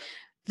 So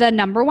the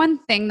number one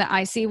thing that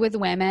I see with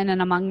women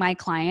and among my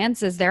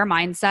clients is their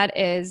mindset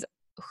is,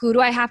 who do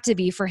I have to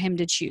be for him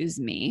to choose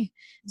me?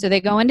 So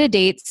they go into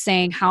dates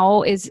saying,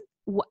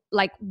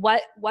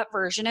 what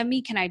version of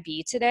me can I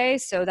be today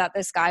so that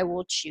this guy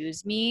will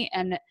choose me?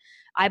 And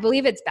I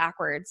believe it's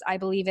backwards. I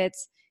believe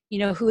it's,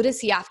 who does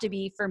he have to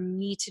be for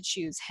me to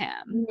choose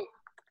him?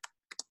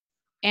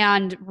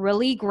 And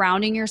really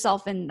grounding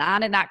yourself in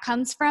that. And that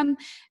comes from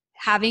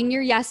having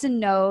your yes and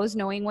no's,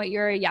 knowing what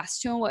you're a yes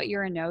to and what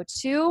you're a no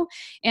to,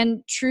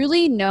 and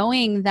truly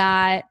knowing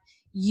that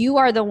you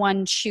are the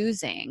one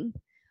choosing.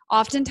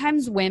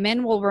 Oftentimes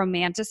women will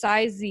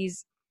romanticize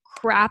these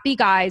crappy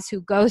guys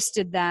who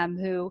ghosted them,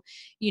 who,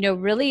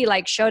 really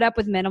like showed up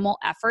with minimal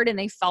effort and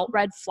they felt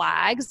red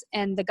flags,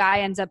 and the guy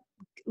ends up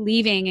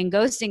leaving and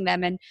ghosting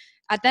them. And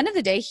at the end of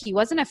the day, he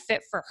wasn't a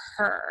fit for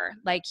her.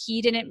 Like,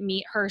 he didn't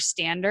meet her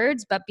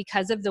standards, but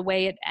because of the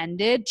way it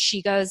ended,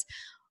 she goes,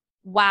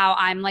 wow,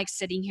 I'm like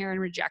sitting here in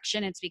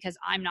rejection. It's because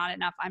I'm not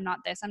enough. I'm not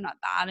this, I'm not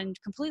that. And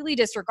completely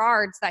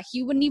disregards that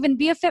he wouldn't even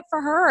be a fit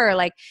for her.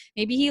 Like,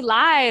 maybe he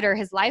lied, or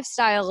his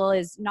lifestyle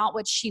is not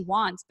what she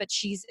wants, but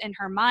she's in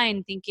her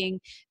mind thinking,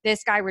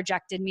 this guy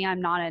rejected me,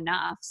 I'm not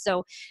enough.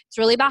 So it's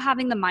really about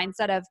having the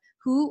mindset of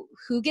who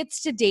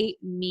gets to date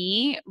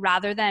me,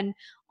 rather than,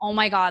 oh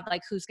my God,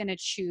 like, who's going to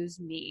choose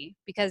me?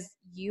 Because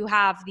you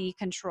have the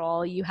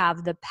control, you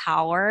have the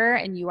power,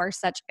 and you are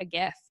such a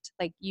gift.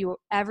 Like,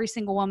 every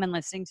single woman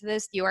listening to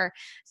this, you are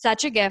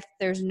such a gift.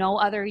 There's no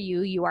other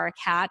you. You are a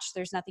catch.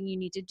 There's nothing you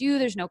need to do.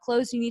 There's no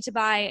clothes you need to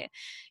buy,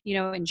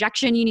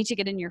 injection you need to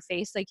get in your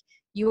face. Like,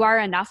 you are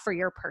enough for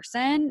your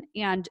person.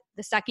 And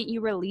the second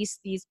you release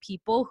these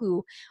people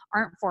who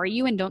aren't for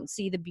you and don't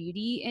see the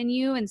beauty in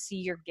you and see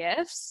your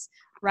gifts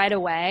right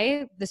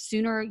away, the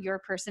sooner your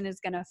person is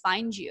going to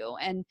find you.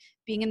 And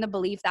being in the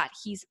belief that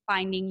he's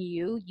finding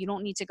you, you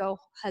don't need to go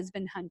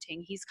husband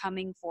hunting. He's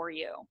coming for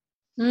you.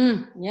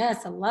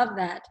 Yes, I love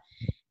that.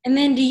 And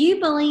then do you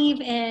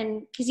believe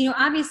in, because,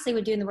 obviously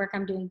with doing the work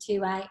I'm doing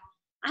too, I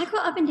go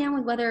up and down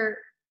with whether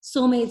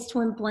soulmates,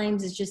 twin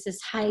flames is just this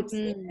hype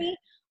theory,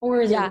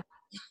 or is it?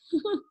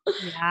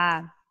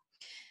 Yeah.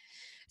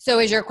 So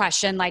is your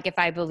question like if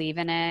I believe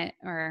in it,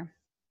 or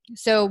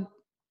so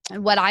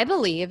what I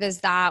believe is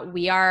that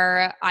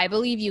I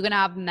believe you can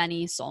have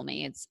many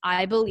soulmates.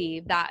 I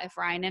believe that if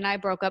Ryan and I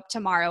broke up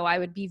tomorrow, I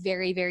would be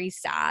very, very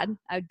sad.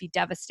 I would be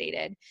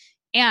devastated.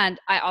 And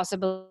I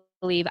also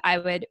believe I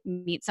would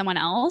meet someone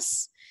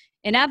else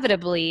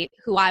inevitably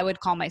who I would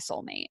call my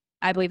soulmate.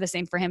 I believe the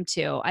same for him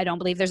too. I don't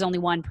believe there's only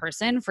one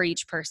person for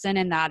each person,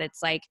 and that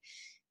it's like,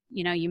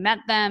 you met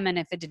them and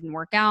if it didn't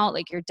work out,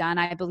 like you're done.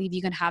 I believe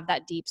you can have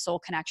that deep soul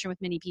connection with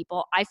many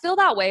people. I feel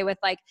that way with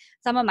like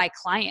some of my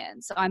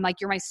clients. So I'm like,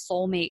 you're my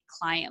soulmate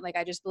client. Like,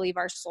 I just believe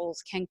our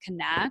souls can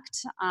connect.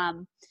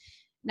 And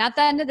at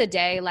the end of the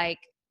day, like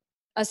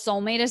a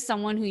soulmate is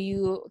someone who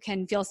you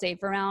can feel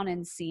safe around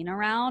and seen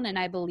around. And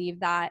I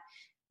believe that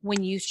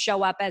when you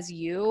show up as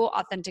you,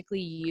 authentically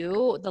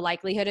you, the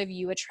likelihood of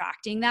you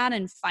attracting that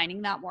and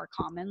finding that more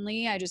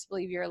commonly, I just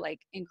believe you're like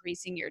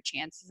increasing your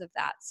chances of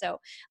that. So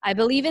I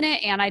believe in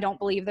it, and I don't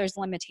believe there's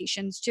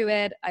limitations to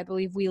it. I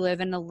believe we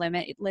live in a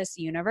limitless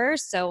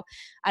universe. So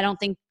I don't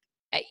think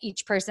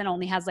each person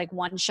only has like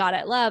one shot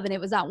at love and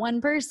it was that one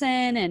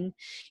person, and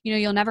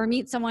you'll never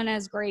meet someone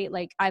as great.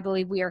 Like, I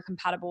believe we are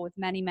compatible with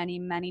many, many,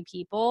 many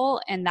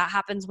people, and that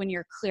happens when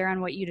you're clear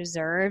on what you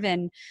deserve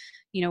and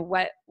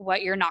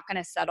what you're not going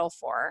to settle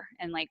for,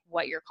 and like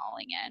what you're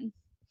calling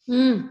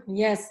in.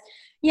 Yes.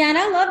 Yeah. And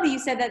I love that you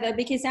said that though,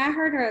 because I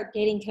heard a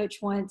dating coach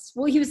once.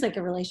 Well, he was like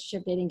a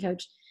relationship dating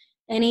coach.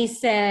 And he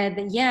said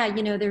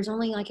that, there's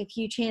only like a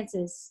few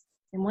chances.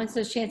 And once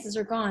those chances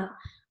are gone,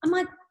 I'm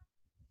like,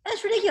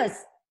 that's ridiculous.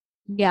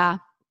 Yeah.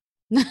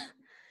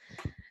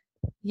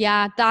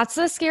 Yeah, that's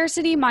a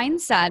scarcity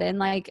mindset. And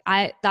like,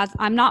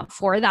 I'm not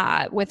for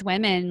that with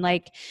women.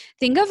 Like,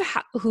 think of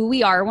who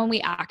we are when we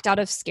act out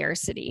of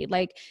scarcity.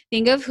 Like,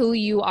 think of who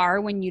you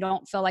are when you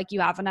don't feel like you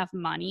have enough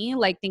money.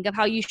 Like, think of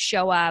how you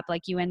show up.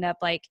 Like, you end up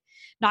like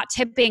not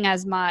tipping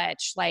as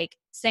much, like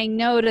saying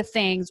no to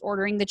things,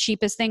 ordering the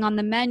cheapest thing on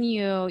the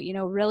menu,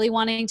 really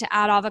wanting to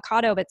add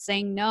avocado, but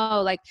saying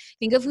no. Like,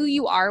 think of who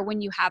you are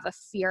when you have a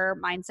fear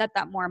mindset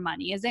that more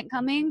money isn't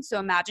coming. So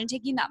imagine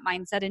taking that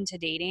mindset into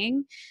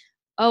dating.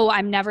 Oh,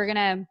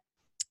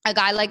 a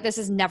guy like this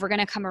is never going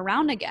to come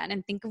around again.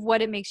 And think of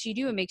what it makes you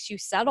do. It makes you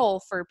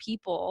settle for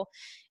people.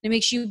 It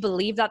makes you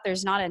believe that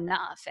there's not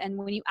enough. And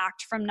when you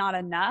act from not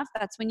enough,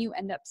 that's when you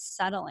end up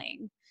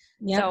settling.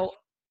 Yep. So,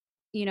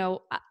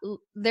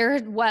 there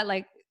are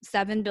like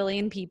 7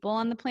 billion people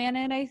on the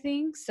planet, I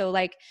think. So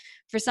like,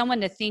 for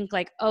someone to think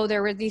like, oh,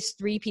 there were these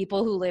 3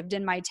 people who lived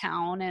in my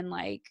town and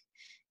like,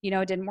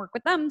 it didn't work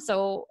with them.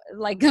 So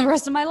like the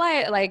rest of my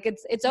life, like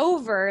it's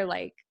over.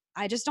 Like,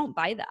 I just don't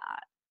buy that.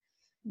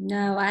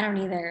 No, I don't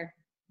either.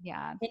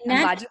 Yeah. And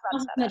that's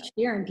so much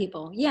fear in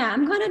people. Yeah,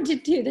 I'm going to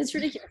do. That's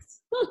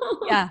ridiculous.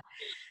 Yeah.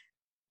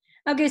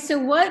 Okay, so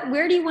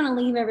where do you want to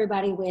leave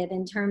everybody with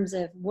in terms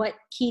of what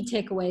key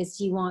takeaways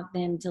do you want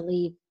them to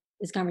leave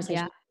this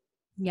conversation?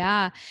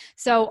 Yeah.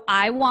 So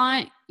I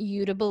want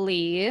you to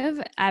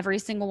believe, every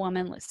single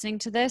woman listening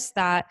to this,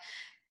 that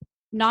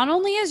not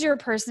only is your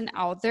person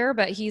out there,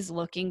 but he's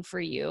looking for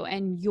you.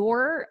 And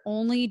your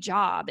only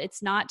job,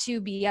 it's not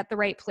to be at the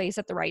right place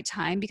at the right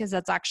time, because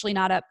that's actually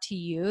not up to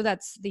you.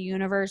 That's the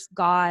universe,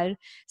 God,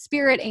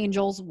 spirit,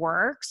 angels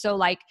work. So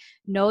like,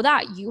 know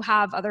that you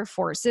have other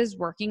forces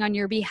working on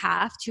your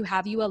behalf to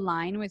have you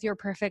align with your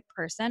perfect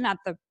person at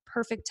the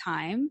perfect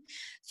time.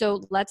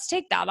 So let's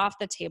take that off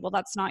the table.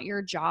 That's not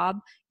your job.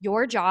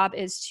 Your job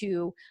is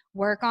to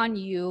work on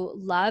you,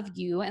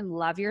 and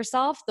love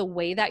yourself the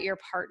way that your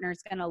partner's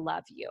going to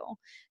love you.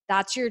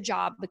 That's your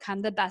job.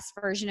 Become the best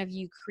version of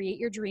you. Create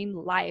your dream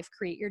life,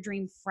 create your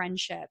dream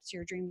friendships,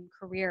 your dream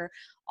career,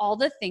 all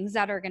the things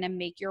that are going to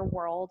make your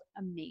world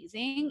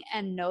amazing.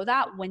 And know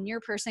that when your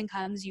person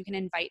comes, you can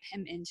invite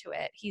him into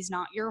it. He's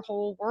not your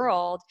whole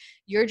world.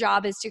 Your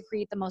job is to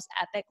create the most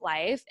epic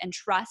life, and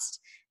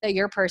trust that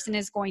your person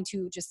is going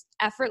to just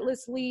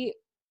effortlessly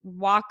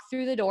walk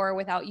through the door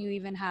without you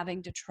even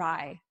having to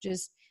try.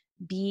 Just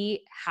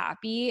be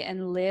happy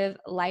and live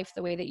life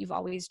the way that you've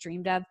always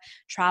dreamed of.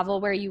 Travel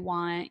where you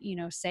want,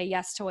 say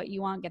yes to what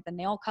you want, get the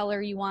nail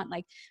color you want.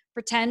 Like,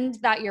 pretend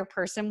that your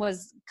person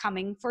was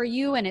coming for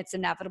you and it's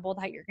inevitable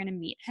that you're going to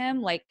meet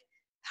him. Like,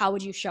 how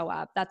would you show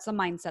up? That's the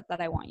mindset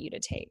that I want you to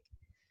take.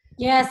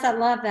 Yes, I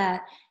love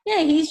that.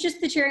 Yeah, he's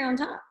just the cherry on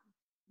top.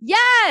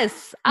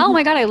 Yes. Oh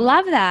my God. I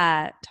love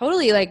that.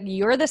 Totally. Like,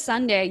 you're the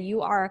sundae.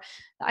 You are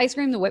the ice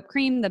cream, the whipped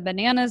cream, the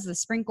bananas, the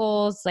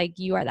sprinkles. Like,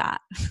 you are that.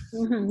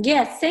 Mm-hmm.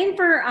 Yes. Same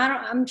for,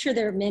 I'm sure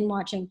there are men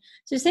watching.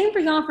 So same for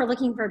y'all for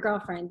looking for a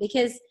girlfriend,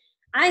 because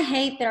I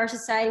hate that our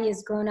society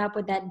has grown up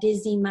with that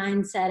Disney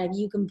mindset of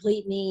you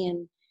complete me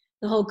and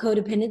the whole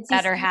codependency.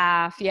 Better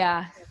half.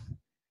 Yeah.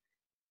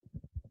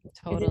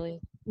 'Cause Totally.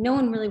 no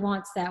one really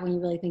wants that when you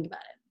really think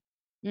about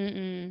it.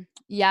 Mm-mm.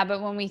 Yeah.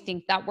 But when we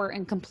think that we're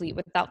incomplete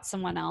without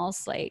someone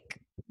else, like,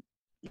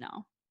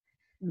 no.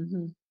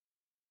 Mm-hmm.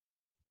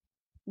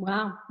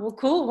 Wow. Well,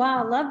 cool.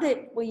 Wow. I love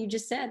that what you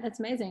just said. That's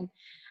amazing.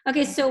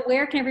 Okay. So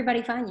where can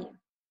everybody find you?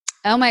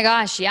 Oh my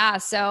gosh. Yeah.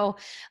 So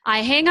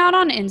I hang out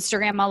on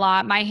Instagram a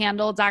lot. My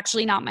handle, it's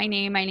actually not my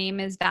name. My name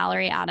is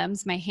Valerie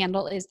Adams. My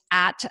handle is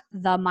at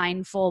the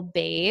mindful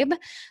babe.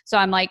 So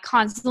I'm like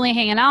constantly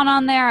hanging out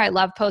on there. I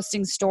love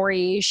posting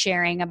stories,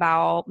 sharing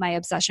about my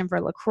obsession for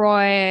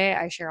LaCroix.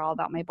 I share all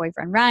about my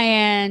boyfriend,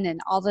 Ryan,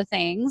 and all the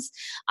things.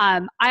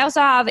 I also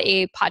have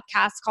a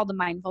podcast called the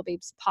Mindful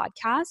Babes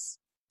Podcast.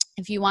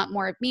 If you want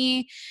more of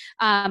me,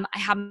 I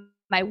have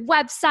my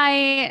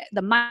website,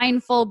 the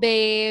Mindful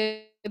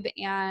Babe,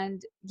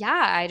 and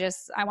yeah,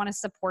 I want to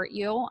support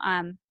you.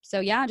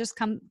 So yeah, just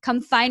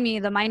come find me,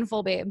 the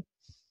Mindful Babe.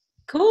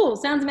 Cool.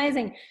 Sounds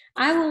amazing.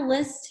 I will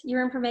list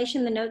your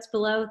information in the notes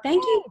below.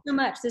 Thank you so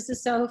much. This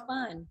is so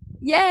fun.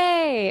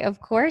 Yay! Of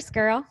course,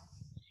 girl.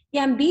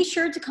 Yeah, and be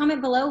sure to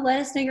comment below. Let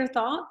us know your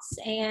thoughts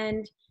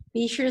and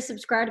be sure to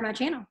subscribe to my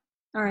channel.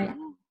 All right.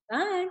 Yeah.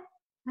 Bye.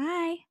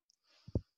 Bye.